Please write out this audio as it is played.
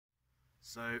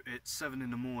So it's 7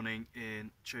 in the morning in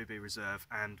Chobe Reserve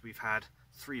and we've had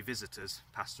 3 visitors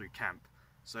pass through camp.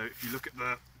 So if you look at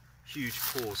the huge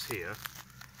paws here,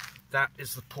 that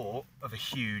is the paw of a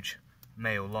huge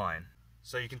male lion.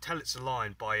 So you can tell it's a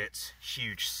lion by its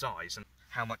huge size and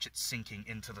how much it's sinking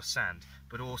into the sand,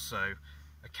 but also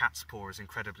a cat's paw is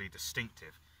incredibly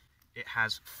distinctive. It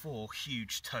has 4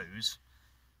 huge toes,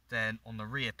 then on the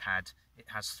rear pad it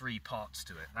has 3 parts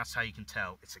to it. That's how you can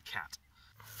tell it's a cat.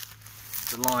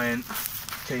 The lion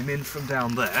came in from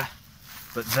down there,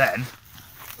 but then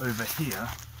over here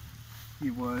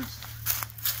he was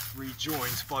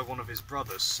rejoined by one of his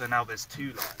brothers, so now there's 2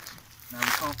 lions. Now we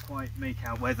can't quite make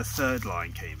out where the 3rd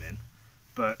lion came in,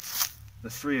 but the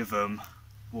 3 of them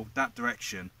walked that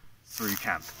direction through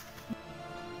camp.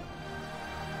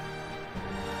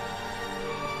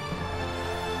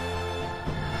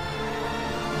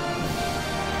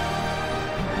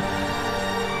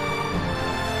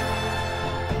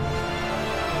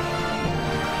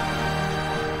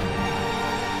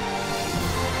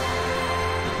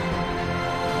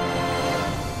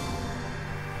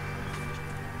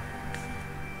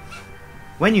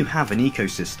 When you have an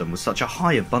ecosystem with such a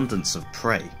high abundance of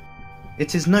prey,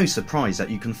 it is no surprise that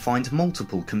you can find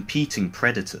multiple competing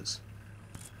predators.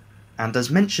 And as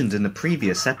mentioned in the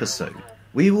previous episode,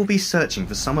 we will be searching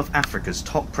for some of Africa's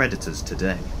top predators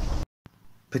today,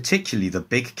 particularly the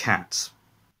big cats.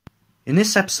 In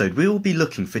this episode we will be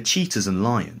looking for cheetahs and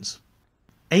lions.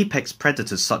 Apex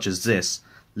predators such as this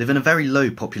live in a very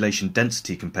low population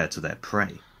density compared to their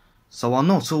prey, so are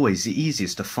not always the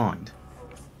easiest to find.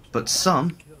 But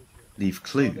some leave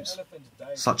clues,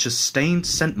 such as stained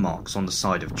scent marks on the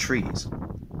side of trees.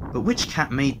 But which cat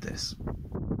made this?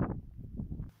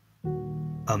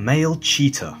 A male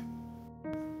cheetah,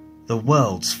 the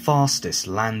world's fastest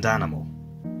land animal,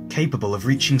 capable of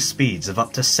reaching speeds of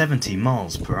up to 70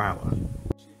 miles per hour.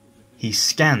 He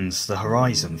scans the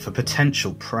horizon for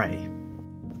potential prey.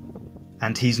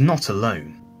 And he's not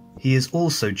alone, he is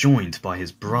also joined by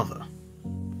his brother.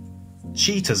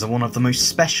 Cheetahs are one of the most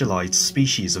specialised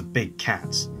species of big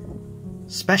cats,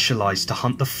 specialised to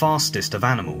hunt the fastest of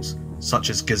animals, such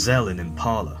as gazelle and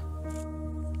impala.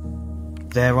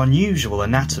 Their unusual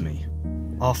anatomy,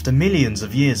 after millions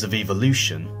of years of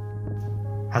evolution,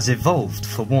 has evolved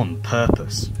for one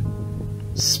purpose: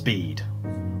 speed.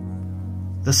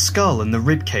 The skull and the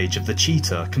ribcage of the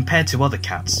cheetah, compared to other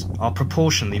cats, are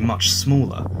proportionally much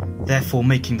smaller, therefore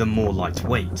making them more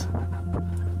lightweight.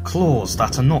 Claws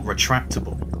that are not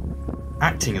retractable,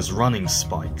 acting as running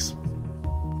spikes.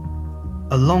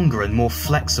 A longer and more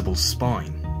flexible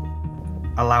spine,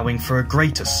 allowing for a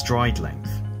greater stride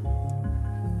length.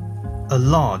 A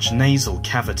large nasal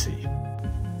cavity,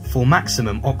 for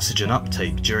maximum oxygen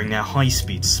uptake during their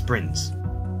high-speed sprints,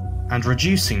 and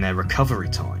reducing their recovery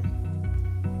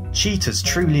time. Cheetahs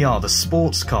truly are the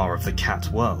sports car of the cat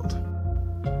world,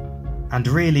 and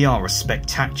really are a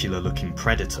spectacular-looking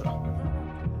predator.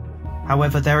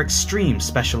 However, their extreme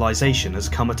specialisation has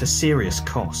come at a serious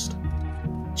cost.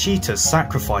 Cheetahs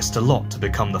sacrificed a lot to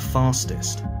become the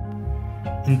fastest,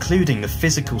 including the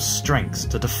physical strength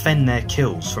to defend their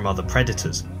kills from other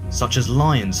predators, such as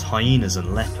lions, hyenas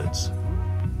and leopards.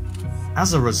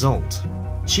 As a result,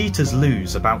 cheetahs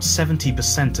lose about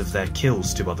 70% of their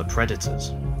kills to other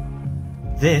predators.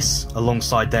 This,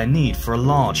 alongside their need for a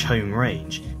large home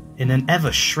range, in an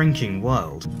ever-shrinking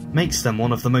world, makes them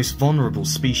one of the most vulnerable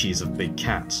species of big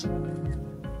cats.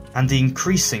 And the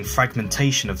increasing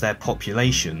fragmentation of their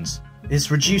populations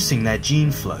is reducing their gene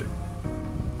flow,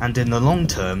 and in the long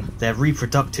term, their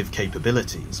reproductive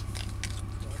capabilities.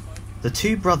 The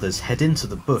 2 brothers head into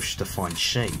the bush to find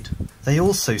shade. They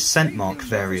also scent mark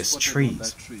various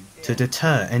trees to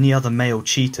deter any other male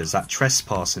cheetahs that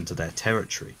trespass into their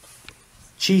territory.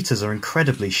 Cheetahs are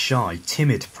incredibly shy,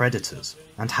 timid predators,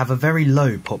 and have a very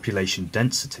low population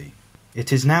density.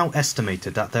 It is now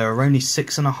estimated that there are only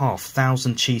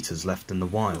 6,500 cheetahs left in the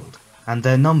wild, and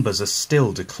their numbers are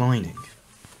still declining.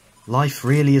 Life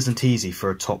really isn't easy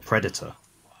for a top predator,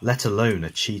 let alone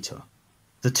a cheetah.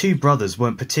 The 2 brothers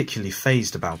weren't particularly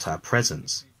fazed about our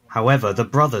presence. However, the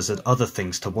brothers had other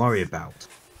things to worry about,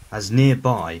 as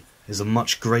nearby is a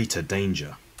much greater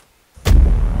danger.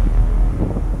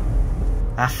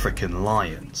 African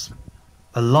lions.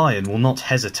 A lion will not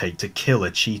hesitate to kill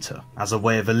a cheetah as a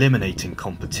way of eliminating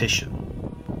competition.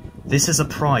 This is a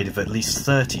pride of at least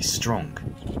 30 strong,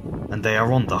 and they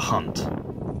are on the hunt.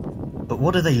 But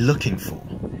what are they looking for?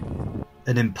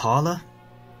 An impala?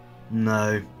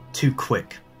 No, too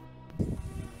quick.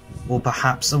 Or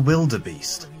perhaps a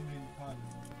wildebeest?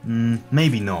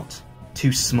 Maybe not,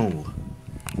 too small.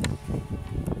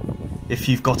 if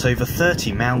you've got over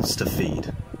 30 mouths to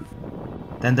feed,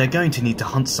 then they're going to need to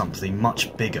hunt something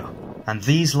much bigger, and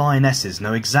these lionesses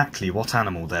know exactly what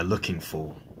animal they're looking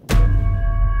for.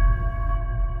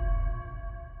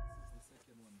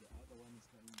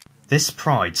 This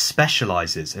pride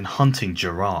specialises in hunting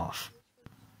giraffe,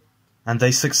 and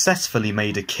they successfully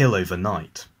made a kill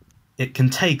overnight. It can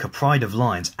take a pride of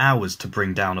lions hours to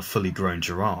bring down a fully grown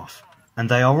giraffe, and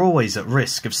they are always at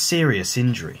risk of serious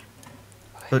injury.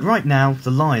 But right now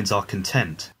the lions are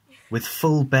content, with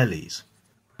full bellies,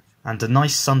 and a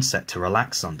nice sunset to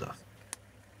relax under.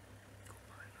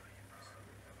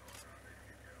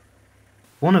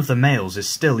 One of the males is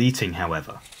still eating,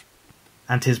 however,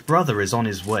 and his brother is on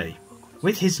his way,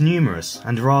 with his numerous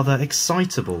and rather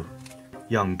excitable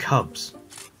young cubs.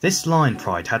 This lion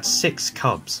pride had 6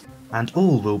 cubs, and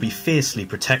all will be fiercely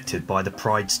protected by the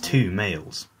pride's 2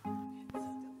 males.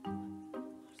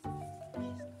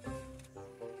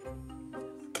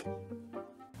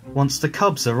 Once the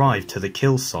cubs arrive to the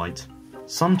kill site,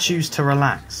 some choose to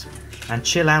relax and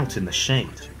chill out in the shade,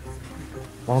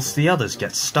 whilst the others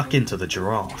get stuck into the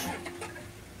giraffe.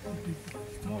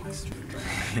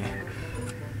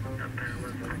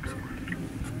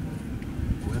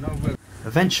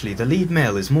 Eventually the lead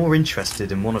male is more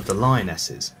interested in one of the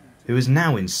lionesses, who is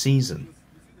now in season,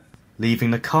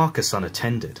 leaving the carcass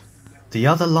unattended. The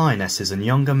other lionesses and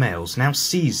younger males now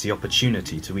seize the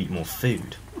opportunity to eat more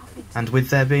food, and with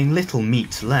there being little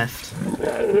meat left,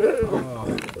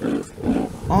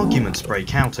 arguments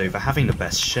break out over having the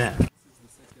best share.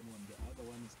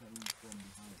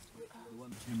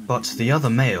 But the other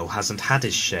male hasn't had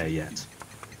his share yet.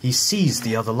 He sees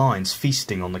the other lions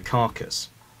feasting on the carcass,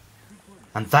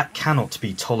 and that cannot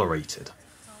be tolerated.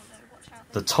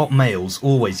 The top males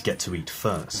always get to eat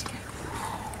first.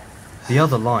 The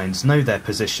other lions know their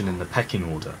position in the pecking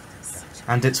order,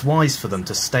 and it's wise for them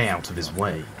to stay out of his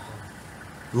way.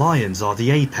 Lions are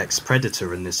the apex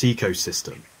predator in this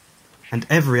ecosystem, and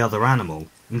every other animal,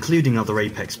 including other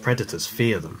apex predators,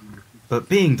 fear them. But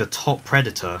being the top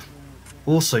predator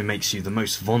also makes you the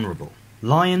most vulnerable.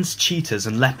 Lions, cheetahs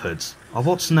and leopards are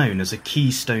what's known as a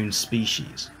keystone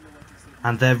species,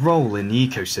 and their role in the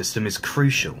ecosystem is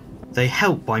crucial. They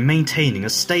help by maintaining a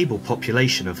stable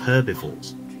population of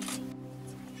herbivores.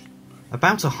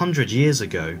 About 100 years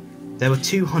ago, there were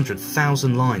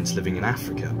 200,000 lions living in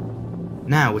Africa.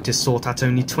 Now it is thought that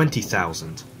only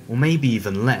 20,000, or maybe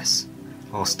even less,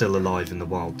 are still alive in the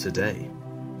wild today.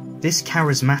 This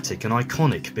charismatic and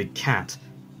iconic big cat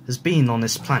has been on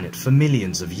this planet for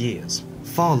millions of years,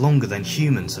 far longer than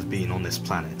humans have been on this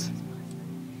planet.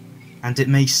 And it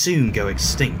may soon go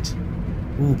extinct,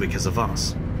 all because of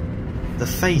us. The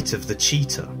fate of the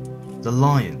cheetah, the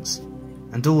lions,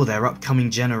 and all their upcoming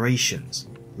generations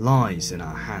lies in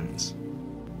our hands.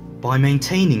 By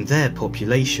maintaining their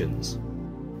populations,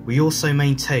 we also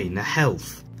maintain the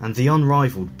health and the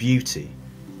unrivaled beauty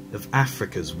of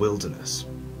Africa's wilderness.